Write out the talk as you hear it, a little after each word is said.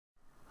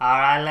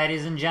Alright,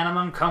 ladies and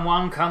gentlemen, come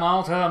one, come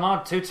all to the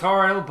mod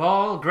tutorial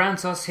ball,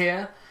 Grantos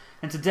here,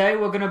 and today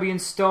we're going to be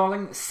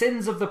installing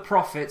Sins of the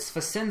Prophets for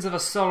Sins of a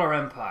Solar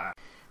Empire.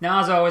 Now,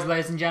 as always,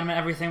 ladies and gentlemen,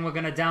 everything we're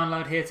going to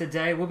download here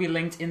today will be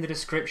linked in the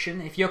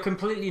description. If you're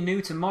completely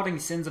new to modding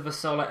Sins of a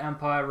Solar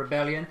Empire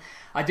Rebellion,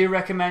 I do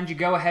recommend you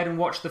go ahead and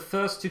watch the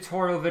first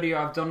tutorial video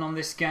I've done on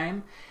this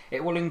game.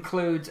 It will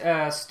include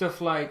stuff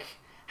like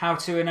how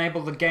to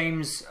enable the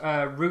game's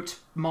root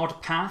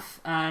mod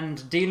path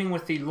and dealing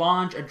with the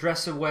large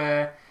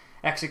address-aware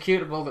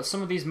executable that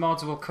some of these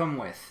mods will come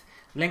with.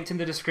 Linked in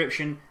the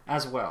description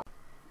as well.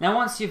 Now,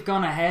 once you've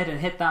gone ahead and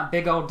hit that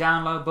big old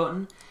download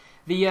button,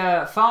 the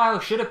file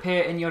should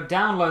appear in your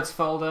downloads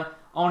folder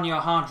on your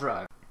hard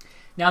drive.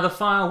 Now, the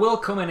file will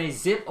come in a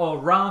zip or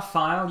RAR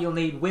file. You'll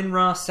need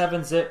WinRAR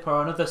 7-zip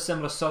or another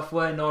similar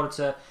software in order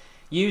to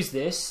use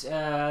this.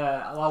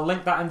 I'll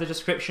link that in the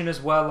description as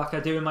well, like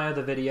I do in my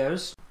other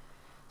videos.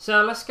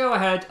 So let's go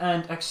ahead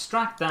and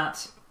extract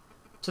that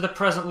to the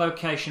present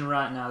location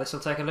right now. This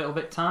will take a little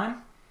bit of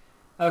time.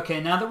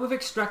 Okay, now that we've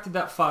extracted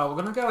that file, we're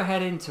going to go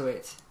ahead into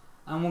it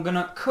and we're going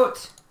to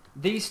cut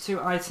these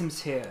two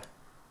items here.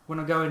 We're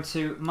going to go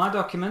into My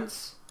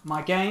Documents,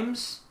 My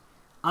Games,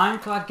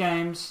 Ironclad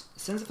Games,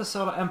 Sins of the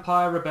Solar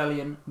Empire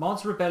Rebellion,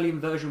 Mods Rebellion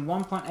version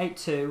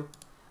 1.82,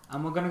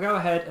 and we're going to go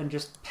ahead and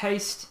just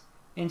paste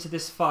into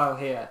this file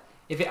here.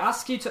 If it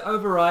asks you to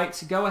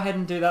overwrite, go ahead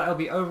and do that. It'll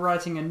be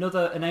overwriting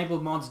another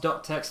enabled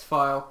mods.txt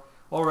file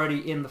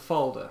already in the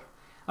folder.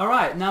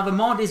 Alright, now the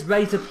mod is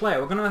ready to play.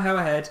 We're going to go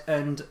ahead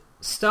and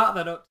start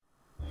that up.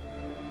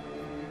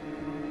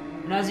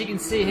 And as you can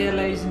see here,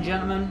 ladies and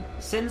gentlemen,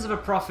 Sins of the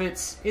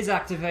Prophets is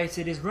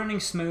activated, is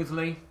running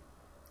smoothly.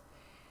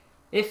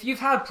 If you've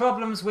had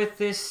problems with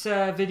this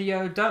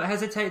video, don't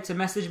hesitate to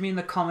message me in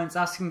the comments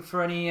asking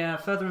for any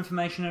further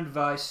information and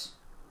advice.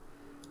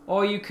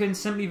 Or you can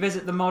simply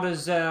visit the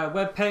modder's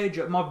webpage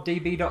at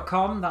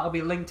moddb.com. That'll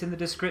be linked in the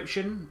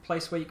description, a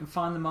place where you can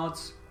find the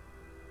mods.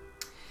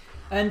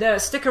 And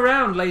stick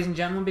around, ladies and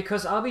gentlemen,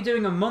 because I'll be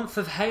doing a month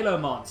of Halo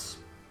mods,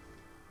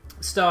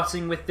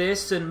 starting with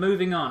this and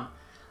moving on.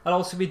 I'll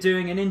also be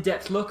doing an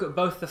in-depth look at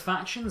both the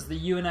factions, the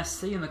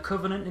UNSC and the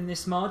Covenant in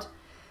this mod,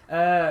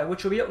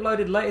 which will be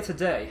uploaded later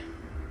today.